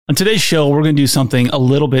On today's show, we're going to do something a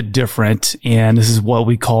little bit different, and this is what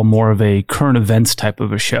we call more of a current events type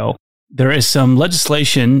of a show. There is some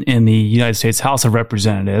legislation in the United States House of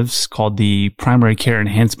Representatives called the Primary Care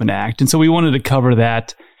Enhancement Act, and so we wanted to cover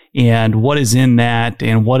that and what is in that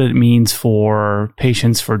and what it means for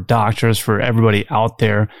patients, for doctors, for everybody out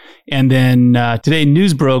there. And then today,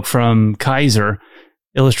 news broke from Kaiser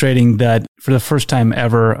illustrating that for the first time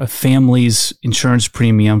ever, a family's insurance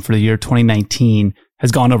premium for the year 2019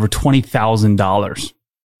 has gone over $20,000.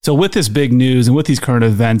 So with this big news and with these current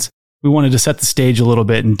events, we wanted to set the stage a little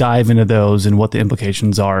bit and dive into those and what the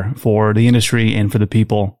implications are for the industry and for the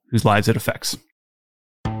people whose lives it affects.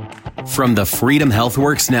 From the Freedom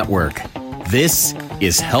HealthWorks Network, this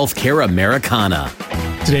is Healthcare Americana.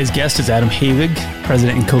 Today's guest is Adam Havig,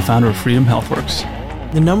 president and co-founder of Freedom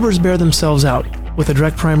HealthWorks. The numbers bear themselves out. With a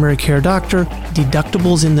direct primary care doctor,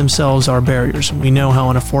 deductibles in themselves are barriers. We know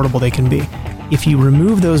how unaffordable they can be. If you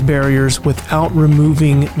remove those barriers without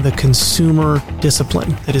removing the consumer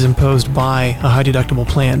discipline that is imposed by a high deductible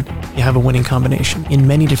plan, you have a winning combination in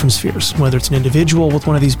many different spheres, whether it's an individual with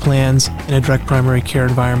one of these plans in a direct primary care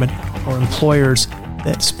environment or employers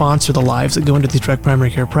that sponsor the lives that go into these direct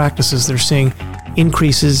primary care practices. They're seeing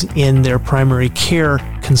increases in their primary care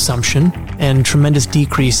consumption and tremendous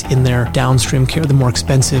decrease in their downstream care, the more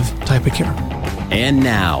expensive type of care. And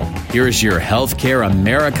now, here's your Healthcare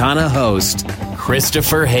Americana host,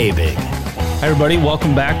 Christopher Habig. Hi, everybody.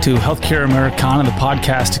 Welcome back to Healthcare Americana, the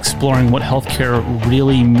podcast exploring what healthcare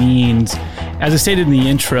really means. As I stated in the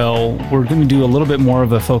intro, we're going to do a little bit more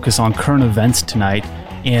of a focus on current events tonight.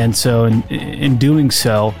 And so in doing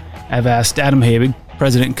so, I've asked Adam Havig,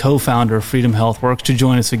 president and co-founder of Freedom HealthWorks, to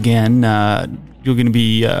join us again. You're going to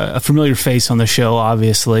be a familiar face on the show,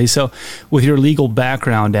 obviously. So with your legal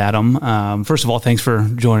background, Adam, first of all, thanks for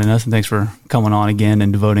joining us and thanks for coming on again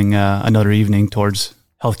and devoting another evening towards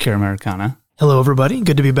Healthcare Americana. Hello, everybody.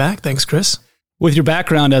 Good to be back. Thanks, Chris. With your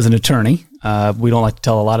background as an attorney, we don't like to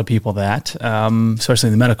tell a lot of people that, especially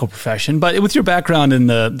in the medical profession, but with your background in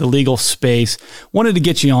the legal space, wanted to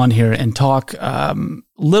get you on here and talk a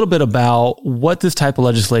little bit about what this type of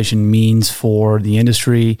legislation means for the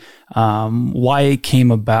industry, why it came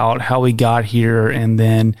about, how we got here, and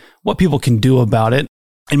then what people can do about it.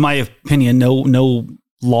 In my opinion, no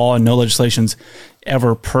law and no legislation's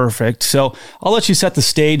ever perfect. So I'll let you set the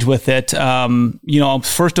stage with it.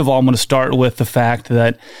 First of all, I'm going to start with the fact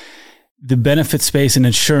that the benefit space in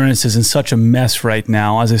insurance is in such a mess right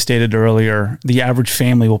now. As I stated earlier, the average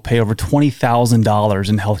family will pay over $20,000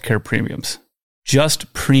 in healthcare premiums,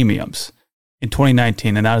 just premiums in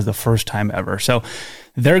 2019. And that is the first time ever. So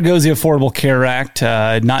there goes the Affordable Care Act,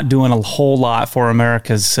 not doing a whole lot for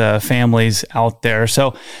America's families out there.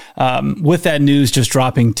 So with that news just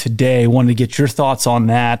dropping today, wanted to get your thoughts on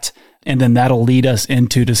that. And then that'll lead us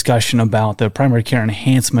into discussion about the Primary Care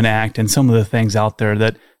Enhancement Act and some of the things out there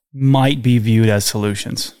that might be viewed as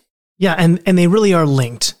solutions. Yeah, and they really are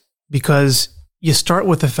linked because you start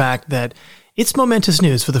with the fact that it's momentous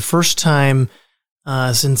news. For the first time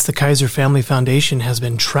since the Kaiser Family Foundation has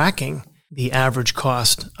been tracking the average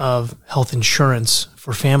cost of health insurance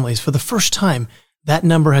for families, for the first time, that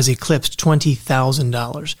number has eclipsed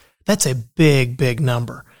 $20,000. That's a big, big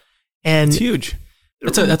number. And it's huge.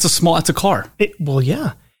 That's a car. Well,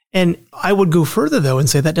 yeah. And I would go further, though, and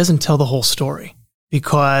say that doesn't tell the whole story.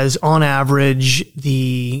 Because on average,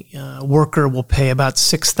 the worker will pay about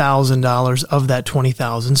 $6,000 of that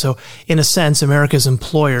 $20,000. So in a sense, America's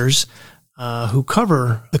employers who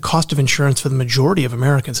cover the cost of insurance for the majority of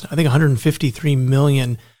Americans. I think 153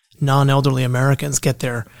 million non-elderly Americans get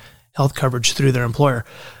their health coverage through their employer.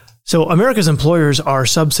 So America's employers are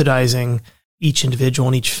subsidizing each individual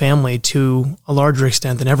and each family to a larger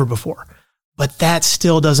extent than ever before. But that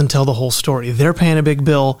still doesn't tell the whole story. They're paying a big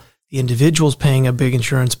bill. The individual's paying a big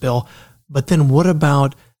insurance bill. But then what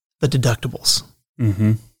about the deductibles?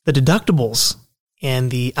 Mm-hmm. The deductibles and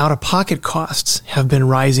the out-of-pocket costs have been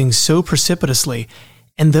rising so precipitously,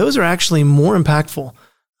 and those are actually more impactful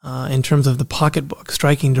in terms of the pocketbook,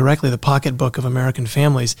 striking directly the pocketbook of American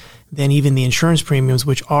families than even the insurance premiums,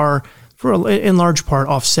 which are, in large part,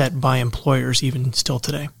 offset by employers even still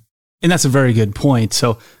today. And that's a very good point.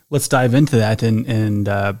 So let's dive into that. And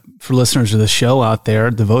for listeners of the show out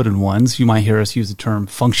there, devoted ones, you might hear us use the term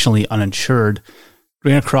functionally uninsured.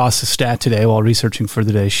 Ran across a stat today while researching for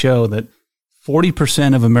today's show that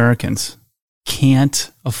 40% of Americans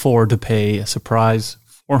can't afford to pay a surprise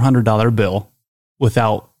 $400 bill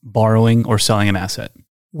without borrowing or selling an asset.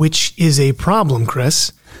 Which is a problem,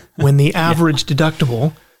 Chris, when the average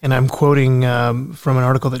deductible, and I'm quoting from an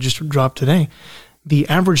article that just dropped today, the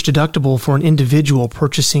average deductible for an individual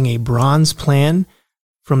purchasing a bronze plan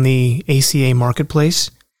from the ACA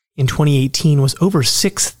marketplace in 2018 was over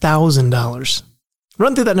 $6,000.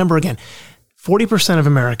 Run through that number again. 40% of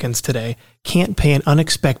Americans today can't pay an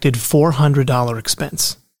unexpected $400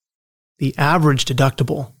 expense. The average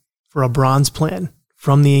deductible for a bronze plan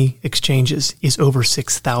from the exchanges is over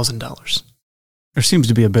 $6,000. There seems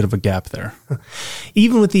to be a bit of a gap there.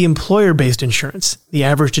 Even with the employer-based insurance, the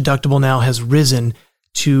average deductible now has risen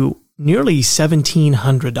to nearly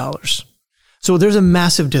 $1,700. So there's a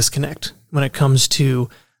massive disconnect when it comes to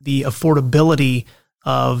the affordability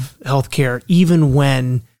of healthcare, even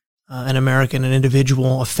when an American, an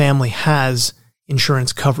individual, a family has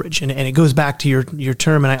insurance coverage. And it goes back to your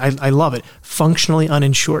term, and I love it, functionally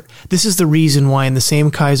uninsured. This is the reason why in the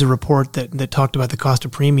same Kaiser report that talked about the cost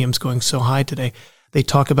of premiums going so high today, they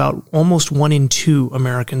talk about almost 1 in 2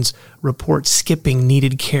 Americans report skipping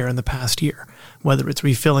needed care in the past year, whether it's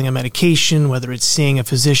refilling a medication, whether it's seeing a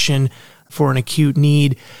physician for an acute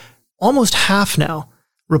need. Almost half now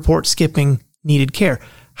report skipping needed care.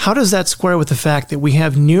 How does that square with the fact that we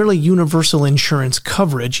have nearly universal insurance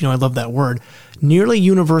coverage? I love that word, nearly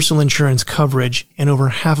universal insurance coverage, and over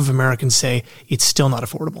half of Americans say it's still not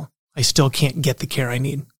affordable. I still can't get the care I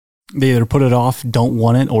need. They either put it off, don't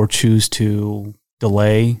want it, or choose to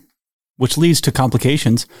delay, which leads to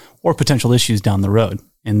complications or potential issues down the road.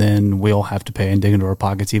 And then we'll have to pay and dig into our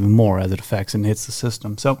pockets even more as it affects and hits the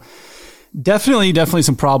system. So definitely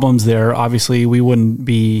some problems there. Obviously, we wouldn't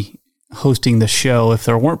be hosting the show if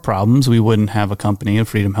there weren't problems. We wouldn't have a company of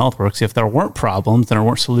Freedom Healthworks if there weren't problems, then there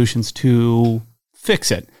weren't solutions to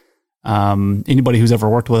fix it. Anybody who's ever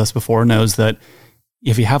worked with us before knows that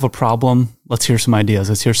if you have a problem, let's hear some ideas.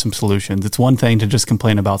 Let's hear some solutions. It's one thing to just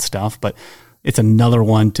complain about stuff, but it's another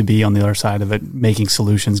one to be on the other side of it, making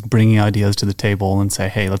solutions, bringing ideas to the table and say,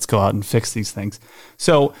 hey, let's go out and fix these things.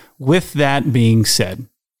 So with that being said,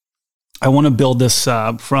 I want to build this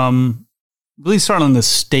from really start on the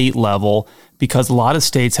state level, because a lot of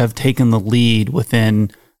states have taken the lead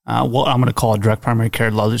within what I'm going to call direct primary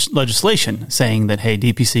care legislation, saying that, hey,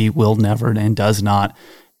 DPC will never and does not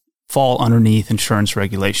fall underneath insurance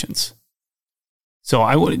regulations. So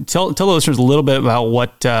I would tell the listeners a little bit about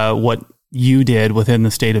what you did within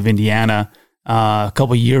the state of Indiana a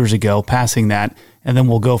couple of years ago, passing that, and then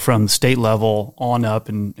we'll go from the state level on up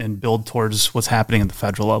and build towards what's happening at the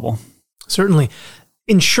federal level. Certainly.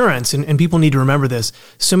 Insurance, and people need to remember this,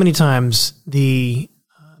 so many times the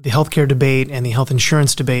healthcare debate and the health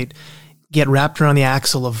insurance debate get wrapped around the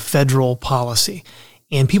axle of federal policy.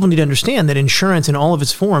 And people need to understand that insurance in all of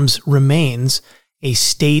its forms remains a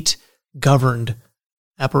state-governed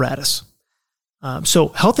apparatus. So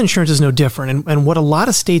health insurance is no different. And what a lot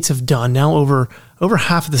of states have done, now over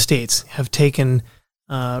half of the states have taken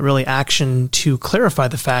really action to clarify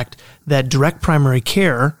the fact that direct primary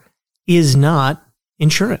care is not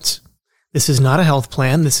insurance. This is not a health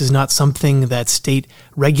plan. This is not something that state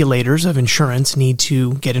regulators of insurance need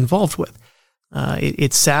to get involved with.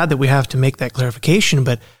 It's sad that we have to make that clarification,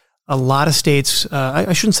 but a lot of states,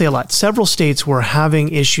 I shouldn't say a lot, several states were having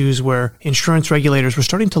issues where insurance regulators were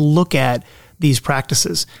starting to look at these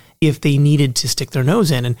practices if they needed to stick their nose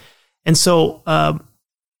in. And so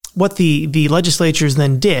what the legislatures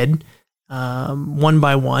then did, one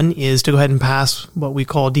by one, is to go ahead and pass what we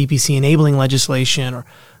call DPC enabling legislation, or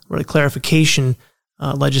really clarification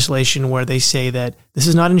legislation, where they say that this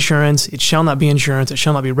is not insurance, it shall not be insurance, it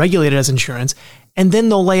shall not be regulated as insurance, and then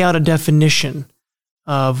they'll lay out a definition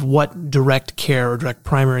of what direct care or direct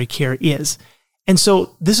primary care is. And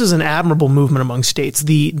so this is an admirable movement among states.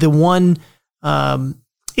 The one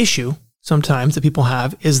issue sometimes that people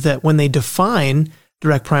have is that when they define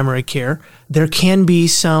direct primary care, there can be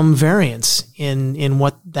some variance in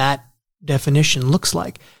what that definition looks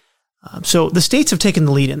like. So the states have taken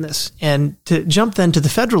the lead in this. And to jump then to the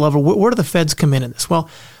federal level, where do the feds come in this? Well,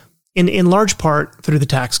 in large part through the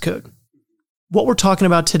tax code. What we're talking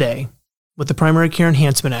about today with the Primary Care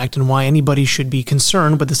Enhancement Act, and why anybody should be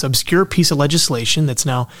concerned with this obscure piece of legislation that's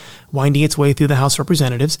now winding its way through the House of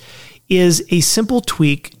Representatives, is a simple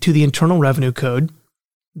tweak to the Internal Revenue Code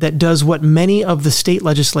that does what many of the state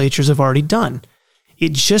legislatures have already done.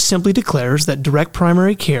 It just simply declares that direct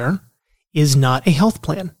primary care is not a health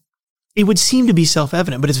plan. It would seem to be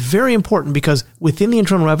self-evident, but it's very important because within the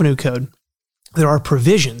Internal Revenue Code, there are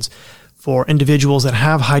provisions for individuals that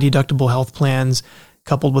have high deductible health plans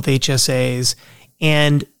coupled with HSAs,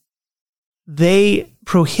 and they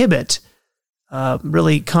prohibit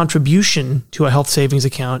really contribution to a health savings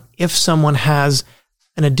account if someone has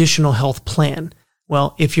an additional health plan.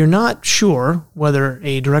 Well, if you're not sure whether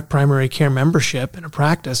a direct primary care membership in a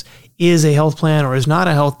practice is a health plan or is not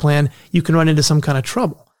a health plan, you can run into some kind of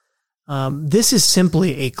trouble. This is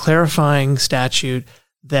simply a clarifying statute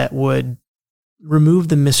that would remove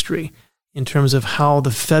the mystery in terms of how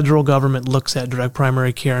the federal government looks at direct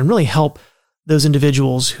primary care and really help those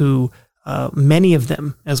individuals who, many of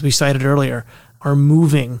them, as we cited earlier, are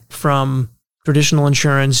moving from traditional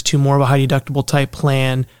insurance to more of a high deductible type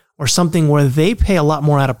plan or something where they pay a lot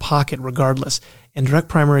more out of pocket regardless. And direct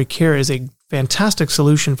primary care is a fantastic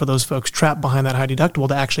solution for those folks trapped behind that high deductible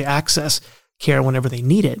to actually access care whenever they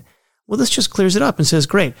need it. Well, this just clears it up and says,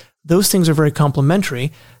 great, those things are very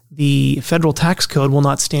complementary. The federal tax code will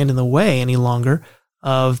not stand in the way any longer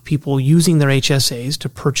of people using their HSAs to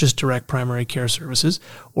purchase direct primary care services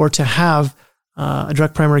or to have a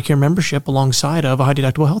direct primary care membership alongside of a high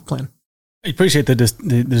deductible health plan. I appreciate the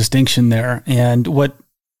distinction there. And what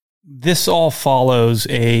this all follows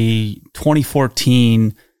a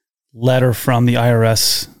 2014 letter from the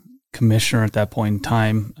IRS commissioner at that point in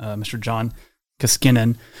time, Mr. John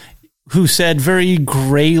Koskinen, who said very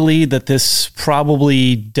grayly that this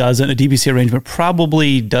probably doesn't, a DPC arrangement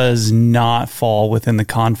probably does not fall within the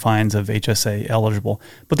confines of HSA eligible.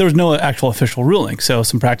 But there was no actual official ruling. So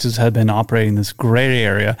some practices have been operating in this gray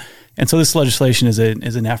area. And so this legislation is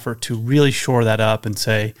an effort to really shore that up and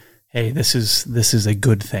say, hey, this is a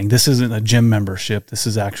good thing. This isn't a gym membership. This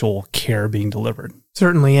is actual care being delivered.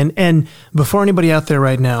 Certainly. And before anybody out there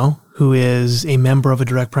right now who is a member of a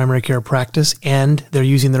direct primary care practice and they're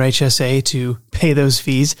using their HSA to pay those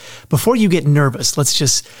fees, before you get nervous, let's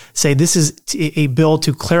just say this is a bill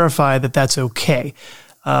to clarify that that's okay.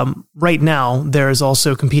 Right now, there is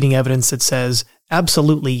also competing evidence that says,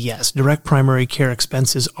 absolutely yes, direct primary care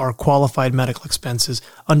expenses are qualified medical expenses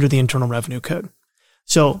under the Internal Revenue Code.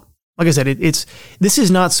 So, like I said, this is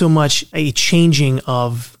not so much a changing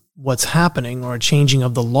of what's happening or a changing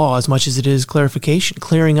of the law as much as it is clarification,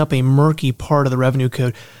 clearing up a murky part of the revenue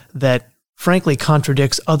code that frankly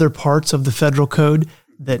contradicts other parts of the federal code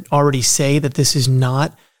that already say that this is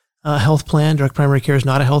not a health plan, direct primary care is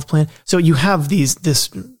not a health plan. So you have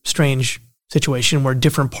this strange situation where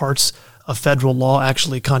different parts of federal law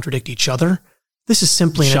actually contradict each other. This is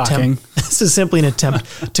simply an attempt. This is simply an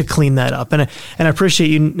attempt to clean that up. And I appreciate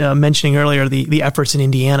you mentioning earlier the efforts in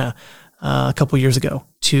Indiana a couple of years ago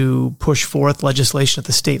to push forth legislation at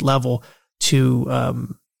the state level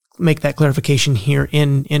to make that clarification here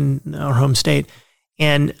in our home state.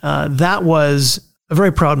 And that was a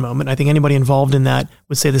very proud moment. I think anybody involved in that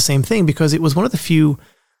would say the same thing because it was one of the few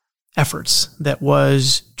efforts that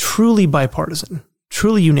was truly bipartisan,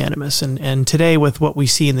 truly unanimous. And today with what we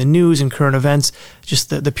see in the news and current events, just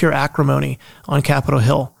the pure acrimony on Capitol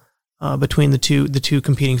Hill between the two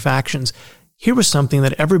competing factions, here was something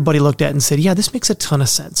that everybody looked at and said, yeah, this makes a ton of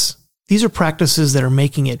sense. These are practices that are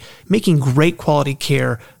making great quality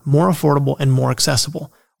care more affordable and more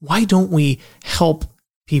accessible. Why don't we help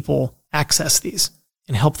people access these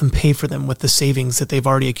and help them pay for them with the savings that they've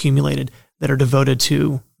already accumulated that are devoted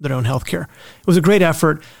to their own healthcare? It was a great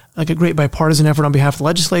effort, like a great bipartisan effort on behalf of the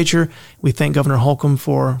legislature. We thank Governor Holcomb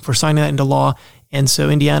for signing that into law. And so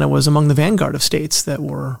Indiana was among the vanguard of states that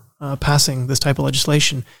were passing this type of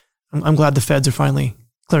legislation. I'm glad the feds are finally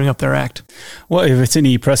clearing up their act. Well, if it's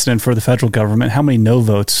any precedent for the federal government, how many no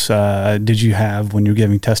votes did you have when you were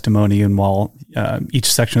giving testimony and while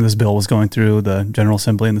each section of this bill was going through the General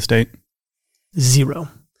Assembly in the state? Zero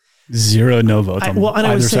no votes on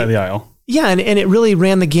either side of the aisle. Yeah, and it really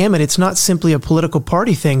ran the gamut. It's not simply a political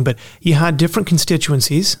party thing, but you had different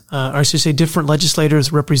constituencies, or I should say different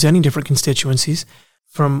legislators representing different constituencies,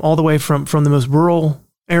 from all the way from the most rural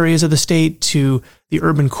areas of the state to the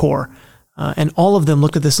urban core. And all of them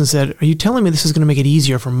looked at this and said, are you telling me this is going to make it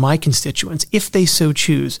easier for my constituents, if they so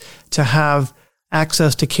choose, to have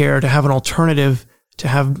access to care, to have an alternative, to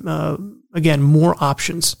have, again, more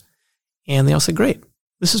options? And they all said, great,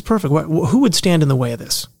 this is perfect. Who would stand in the way of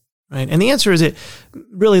this? Right? And the answer is that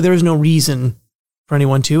really there's no reason for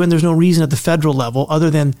anyone to, and there's no reason at the federal level other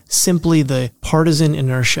than simply the partisan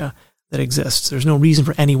inertia that exists. There's no reason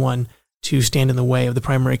for anyone to stand in the way of the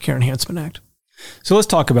Primary Care Enhancement Act. So let's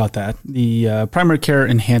talk about that. The Primary Care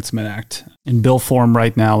Enhancement Act in bill form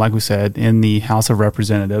right now, like we said, in the House of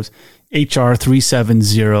Representatives, H.R.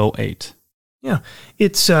 3708. Yeah,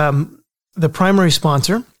 it's the primary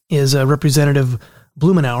sponsor is Representative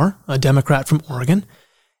Blumenauer, a Democrat from Oregon.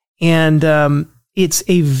 And it's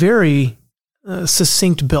a very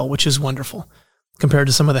succinct bill, which is wonderful compared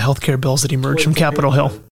to some of the healthcare bills that emerged from Capitol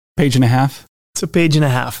Hill. Page and a half? It's a page and a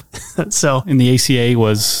half. So, and the ACA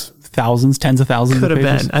was thousands, tens of thousands could of have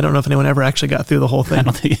pages? been. I don't know if anyone ever actually got through the whole thing. I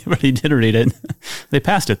don't think anybody did read it. They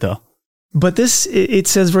passed it, though. But this, it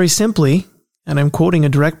says very simply, and I'm quoting, a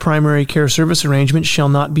direct primary care service arrangement shall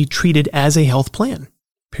not be treated as a health plan.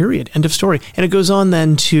 period. End of story. And it goes on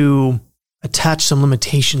then to attach some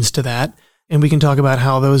limitations to that. And we can talk about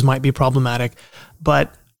how those might be problematic.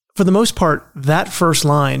 But for the most part, that first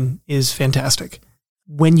line is fantastic.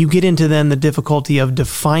 When you get into then the difficulty of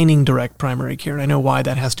defining direct primary care, and I know why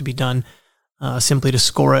that has to be done, simply to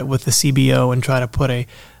score it with the CBO and try to put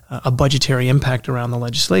a budgetary impact around the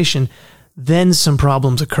legislation, then some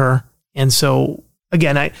problems occur. And so,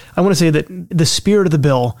 again, I want to say that the spirit of the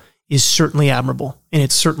bill is certainly admirable, and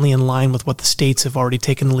it's certainly in line with what the states have already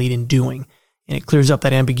taken the lead in doing. And it clears up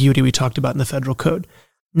that ambiguity we talked about in the federal code.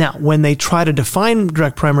 Now, when they try to define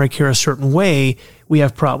direct primary care a certain way, we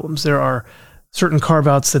have problems. There are certain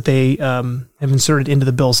carve-outs that they have inserted into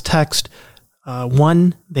the bill's text.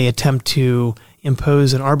 One, they attempt to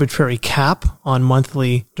impose an arbitrary cap on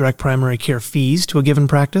monthly direct primary care fees to a given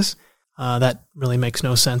practice. That really makes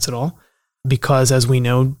no sense at all because, as we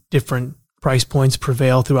know, different price points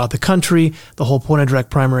prevail throughout the country. The whole point of direct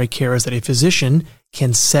primary care is that a physician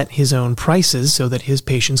can set his own prices so that his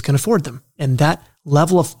patients can afford them. And that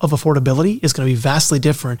level of affordability is going to be vastly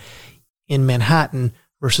different in Manhattan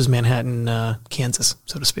versus Manhattan, Kansas,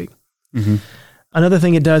 so to speak. Mm-hmm. Another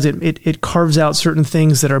thing it does, it carves out certain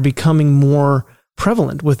things that are becoming more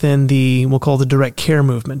prevalent within we'll call the direct care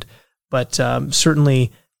movement. But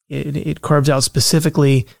certainly it carves out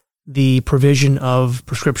specifically the provision of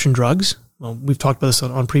prescription drugs. Well, we've talked about this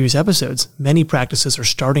on previous episodes. Many practices are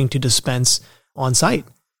starting to dispense on site,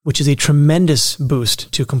 which is a tremendous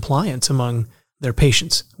boost to compliance among their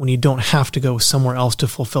patients when you don't have to go somewhere else to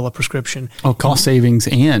fulfill a prescription. Oh, cost savings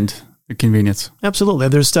and convenience. Absolutely.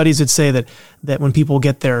 There's studies that say that when people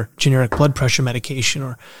get their generic blood pressure medication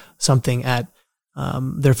or something at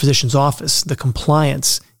their physician's office, the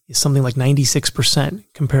compliance is something like 96%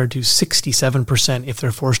 compared to 67% if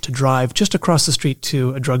they're forced to drive just across the street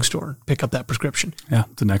to a drugstore and pick up that prescription. Yeah,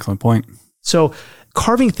 that's an excellent point. So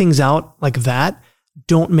carving things out like that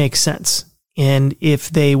don't make sense. And if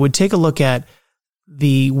they would take a look at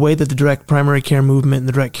the way that the direct primary care movement and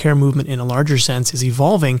the direct care movement in a larger sense is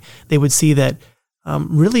evolving, they would see that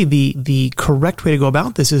really the correct way to go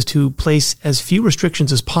about this is to place as few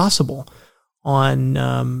restrictions as possible on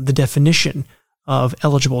the definition of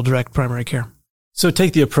eligible direct primary care. So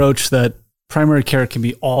take the approach that primary care can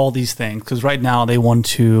be all these things, because right now they want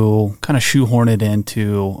to kind of shoehorn it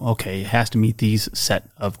into, okay, it has to meet these set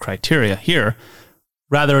of criteria here,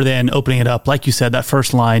 rather than opening it up. Like you said, that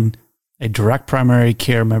first line, a direct primary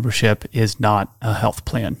care membership is not a health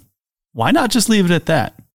plan. Why not just leave it at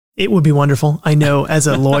that? It would be wonderful. I know as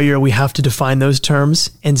a lawyer, we have to define those terms.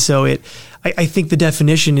 And so I think the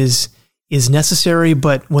definition is necessary,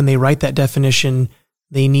 but when they write that definition,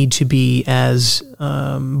 they need to be as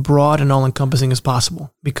broad and all-encompassing as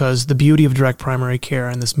possible, because the beauty of direct primary care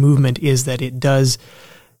and this movement is that it does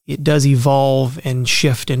evolve and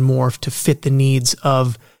shift and morph to fit the needs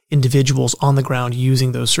of individuals on the ground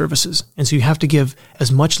using those services. And so you have to give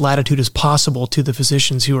as much latitude as possible to the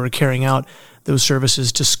physicians who are carrying out those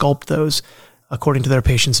services to sculpt those according to their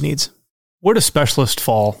patients' needs. Where does specialists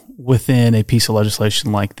fall within a piece of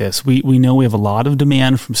legislation like this? We know we have a lot of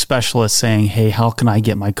demand from specialists saying, hey, how can I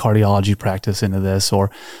get my cardiology practice into this?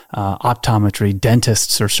 Or optometry,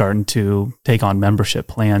 dentists are starting to take on membership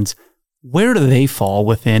plans. Where do they fall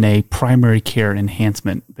within a primary care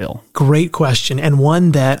enhancement bill? Great question, and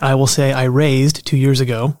one that I will say I raised 2 years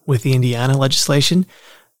ago with the Indiana legislation.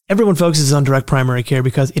 Everyone focuses on direct primary care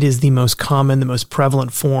because it is the most common, the most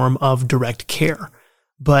prevalent form of direct care.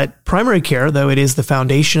 But primary care, though it is the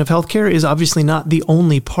foundation of healthcare, is obviously not the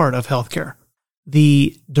only part of healthcare.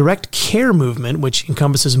 The direct care movement, which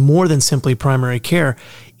encompasses more than simply primary care,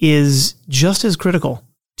 is just as critical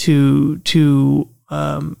to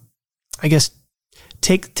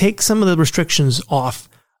take some of the restrictions off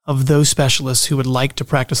of those specialists who would like to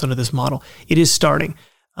practice under this model. It is starting.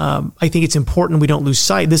 I think it's important we don't lose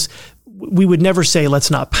sight. We would never say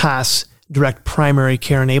let's not pass direct primary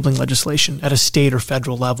care enabling legislation at a state or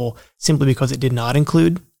federal level simply because it did not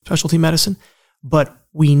include specialty medicine. But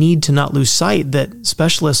we need to not lose sight that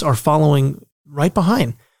specialists are following right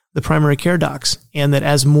behind the primary care docs, and that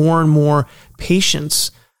as more and more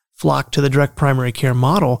patients flock to the direct primary care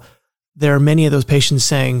model, there are many of those patients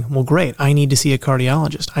saying, well, great, I need to see a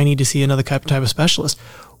cardiologist. I need to see another type of specialist.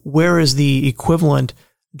 Where is the equivalent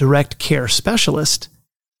direct care specialist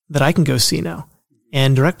that I can go see now?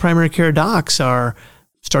 And direct primary care docs are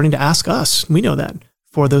starting to ask us, we know that,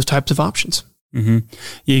 for those types of options. Mm-hmm.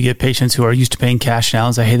 You get patients who are used to paying cash now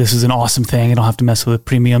and say, hey, this is an awesome thing. I don't have to mess with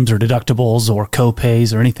premiums or deductibles or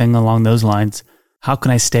co-pays or anything along those lines. How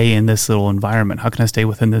can I stay in this little environment? How can I stay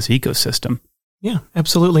within this ecosystem? Yeah,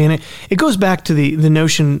 absolutely. And it goes back to the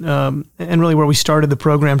notion, and really where we started the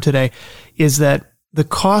program today, is that the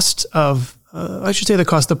cost of,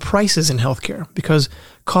 the prices in healthcare, because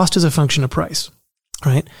cost is a function of price,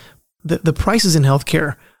 right? The prices in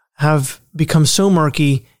healthcare have become so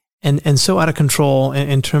murky and so out of control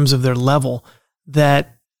in terms of their level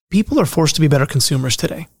that people are forced to be better consumers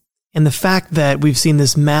today. And the fact that we've seen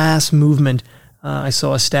this mass movement, I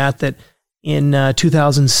saw a stat that in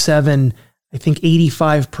 2007, I think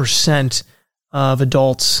 85% of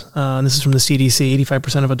adults, and this is from the CDC,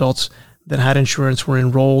 85% of adults that had insurance were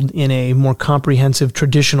enrolled in a more comprehensive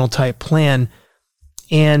traditional type plan.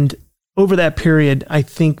 And over that period, I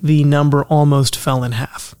think the number almost fell in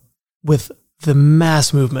half, with the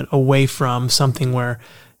mass movement away from something where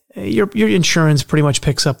your insurance pretty much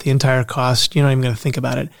picks up the entire cost. You're not even going to think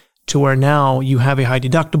about it, to where now you have a high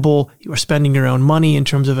deductible, you are spending your own money in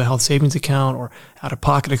terms of a health savings account or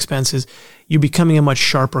out-of-pocket expenses. You're becoming a much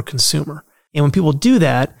sharper consumer. And when people do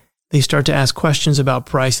that, they start to ask questions about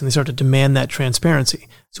price and they start to demand that transparency.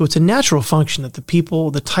 So it's a natural function that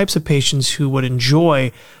the types of patients who would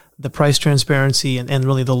enjoy the price transparency and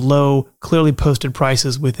really the low, clearly posted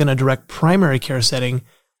prices within a direct primary care setting,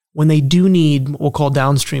 when they do need what we'll call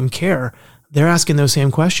downstream care, they're asking those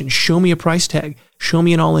same questions. Show me a price tag. Show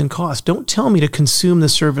me an all-in cost. Don't tell me to consume the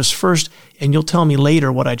service first and you'll tell me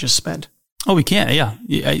later what I just spent. Oh, we can't. Yeah.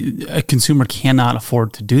 A consumer cannot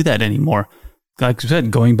afford to do that anymore. Like I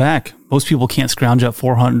said, going back, most people can't scrounge up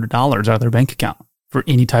 $400 out of their bank account for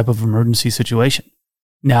any type of emergency situation.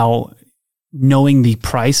 Now, knowing the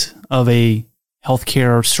price of a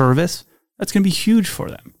healthcare service, that's going to be huge for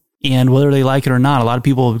them. And whether they like it or not, a lot of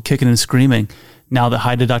people are kicking and screaming now that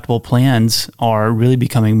high deductible plans are really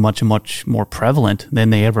becoming much, much more prevalent than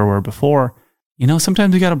they ever were before.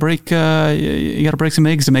 Sometimes you got to break some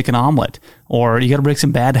eggs to make an omelet, or you got to break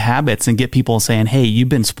some bad habits and get people saying, "Hey, you've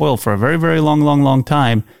been spoiled for a very, very long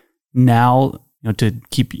time." Now, to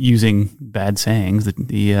keep using bad sayings,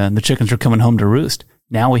 the chickens are coming home to roost.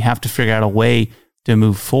 Now we have to figure out a way to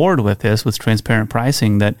move forward with this, with transparent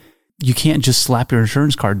pricing, that you can't just slap your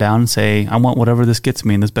insurance card down and say, "I want whatever this gets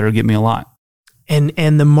me, and this better get me a lot."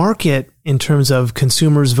 And the market, in terms of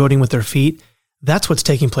consumers voting with their feet, that's what's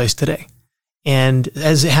taking place today. And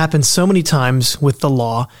as it happens so many times with the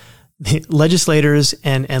law, the legislators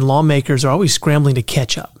and lawmakers are always scrambling to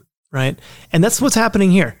catch up, right? And that's what's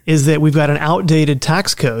happening here, is that we've got an outdated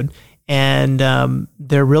tax code and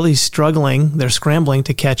they're really struggling, they're scrambling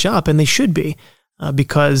to catch up, and they should be,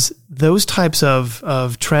 because those types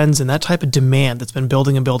of trends and that type of demand that's been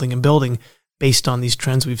building and building and building based on these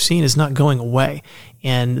trends we've seen is not going away.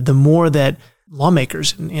 And the more that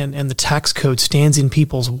lawmakers and the tax code stands in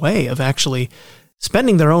people's way of actually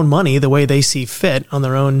spending their own money the way they see fit on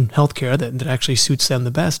their own healthcare that actually suits them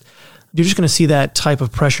the best, you're just going to see that type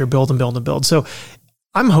of pressure build and build and build. So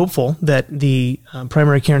I'm hopeful that the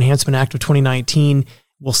Primary Care Enhancement Act of 2019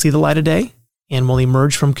 will see the light of day and will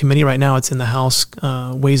emerge from committee. Right now it's in the House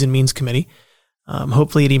Ways and Means Committee.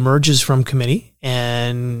 Hopefully it emerges from committee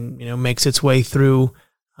and makes its way through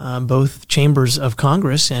both chambers of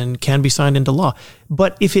Congress and can be signed into law.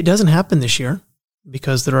 But if it doesn't happen this year,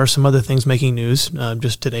 because there are some other things making news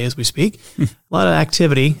just today as we speak, a lot of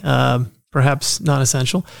activity, perhaps not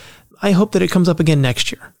essential, I hope that it comes up again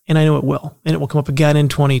next year. And I know it will. And it will come up again in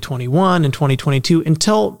 2021 and 2022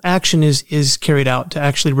 until action is carried out to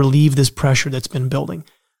actually relieve this pressure that's been building.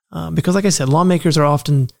 Because like I said, lawmakers are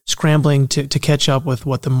often scrambling to catch up with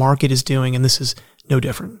what the market is doing, and this is no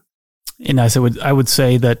different. And I would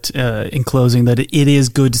say that in closing, that it is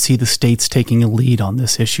good to see the states taking a lead on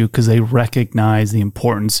this issue, because they recognize the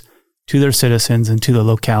importance to their citizens and to the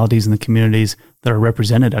localities and the communities that are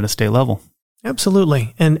represented at a state level.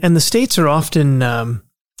 Absolutely. And the states are often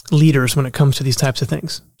leaders when it comes to these types of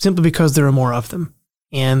things, simply because there are more of them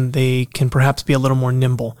and they can perhaps be a little more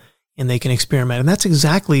nimble and they can experiment. And that's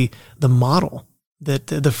exactly the model that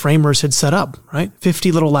the framers had set up, right?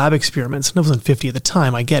 50 little lab experiments. It wasn't 50 at the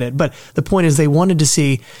time, I get it. But the point is they wanted to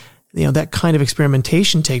see, that kind of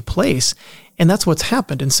experimentation take place. And that's what's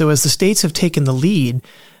happened. And so as the states have taken the lead,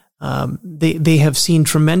 they have seen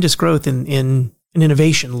tremendous growth in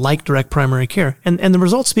innovation like direct primary care. And the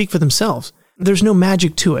results speak for themselves. There's no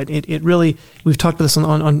magic to it. It really, we've talked about this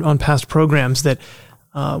on past programs, that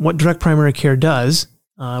what direct primary care does,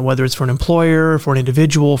 whether it's for an employer, for an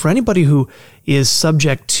individual, for anybody who is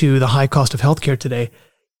subject to the high cost of healthcare today,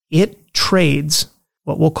 it trades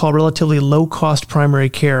what we'll call relatively low-cost primary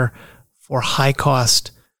care for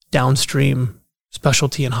high-cost downstream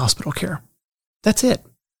specialty and hospital care. That's it.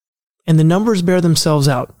 And the numbers bear themselves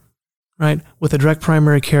out, right? With a direct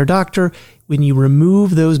primary care doctor, when you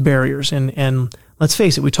remove those barriers, and let's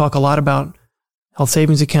face it, we talk a lot about health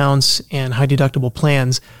savings accounts and high deductible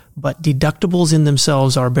plans, but deductibles in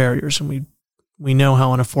themselves are barriers, and we know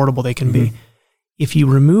how unaffordable they can be. If you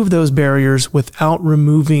remove those barriers without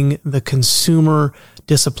removing the consumer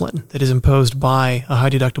discipline that is imposed by a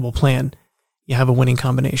high deductible plan, you have a winning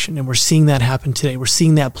combination. And we're seeing that happen today. We're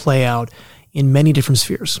seeing that play out in many different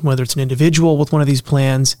spheres, whether it's an individual with one of these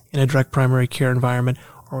plans in a direct primary care environment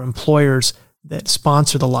or employers that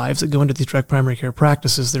sponsor the lives that go into these direct primary care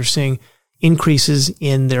practices. They're seeing increases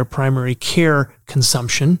in their primary care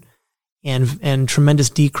consumption and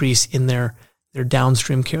tremendous decrease in their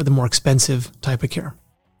downstream care, the more expensive type of care.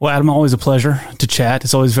 Well, Adam, always a pleasure to chat.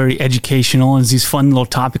 It's always very educational, and it's these fun little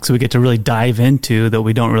topics that we get to really dive into that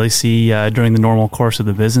we don't really see during the normal course of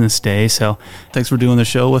the business day. So thanks for doing the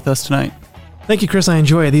show with us tonight. Thank you, Chris. I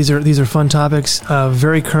enjoy it. These are fun topics,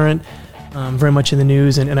 very current, very much in the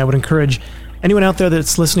news, and I would encourage anyone out there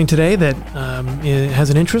that's listening today that has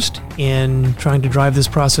an interest in trying to drive this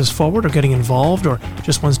process forward or getting involved or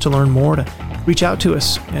just wants to learn more to reach out to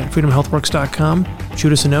us at freedomhealthworks.com.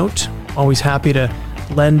 Shoot us a note. Always happy to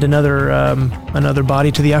lend another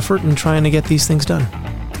body to the effort in trying to get these things done.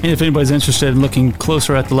 And if anybody's interested in looking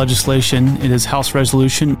closer at the legislation, it is House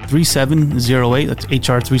Resolution 3708. That's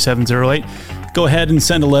HR 3708. Go ahead and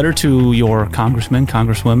send a letter to your congressman,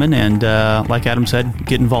 congresswomen, and like Adam said,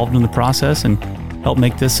 get involved in the process and help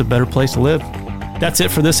make this a better place to live. That's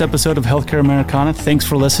it for this episode of Healthcare Americana. Thanks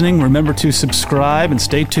for listening. Remember to subscribe and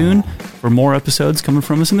stay tuned for more episodes coming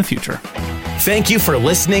from us in the future. Thank you for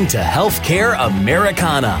listening to Healthcare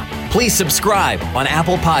Americana. Please subscribe on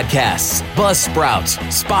Apple Podcasts, Buzzsprout,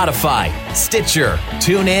 Spotify, Stitcher,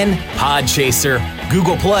 TuneIn, Podchaser,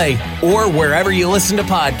 Google Play, or wherever you listen to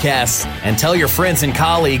podcasts. And tell your friends and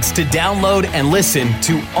colleagues to download and listen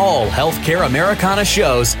to all Healthcare Americana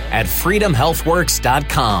shows at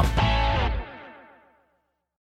freedomhealthworks.com.